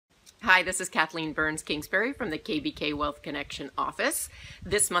Hi, this is Kathleen Burns Kingsbury from the KBK Wealth Connection office.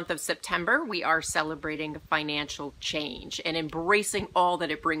 This month of September, we are celebrating financial change and embracing all that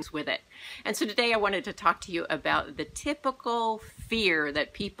it brings with it. And so today I wanted to talk to you about the typical fear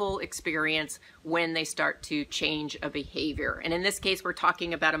that people experience when they start to change a behavior. And in this case, we're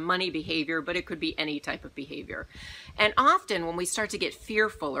talking about a money behavior, but it could be any type of behavior. And often when we start to get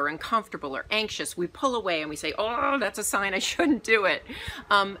fearful or uncomfortable or anxious, we pull away and we say, oh, that's a sign I shouldn't do it.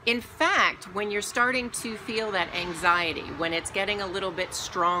 In fact, when you're starting to feel that anxiety, when it's getting a little bit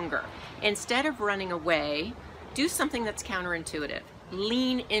stronger, instead of running away, do something that's counterintuitive.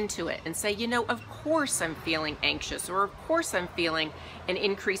 Lean into it and say, you know, of course I'm feeling anxious, or of course I'm feeling an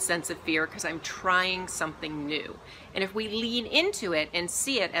increased sense of fear because I'm trying something new. And if we lean into it and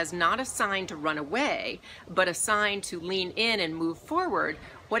see it as not a sign to run away, but a sign to lean in and move forward,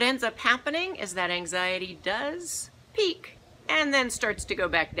 what ends up happening is that anxiety does peak and then starts to go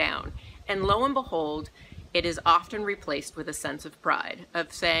back down. And lo and behold, it is often replaced with a sense of pride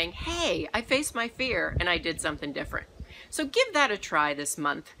of saying, hey, I faced my fear and I did something different. So give that a try this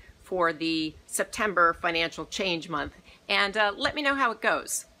month for the September Financial Change Month, and let me know how it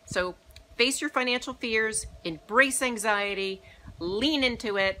goes. So face your financial fears, embrace anxiety, lean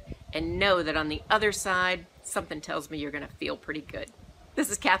into it, and know that on the other side, something tells me you're going to feel pretty good. This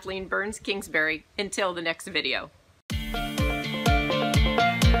is Kathleen Burns Kingsbury. Until the next video.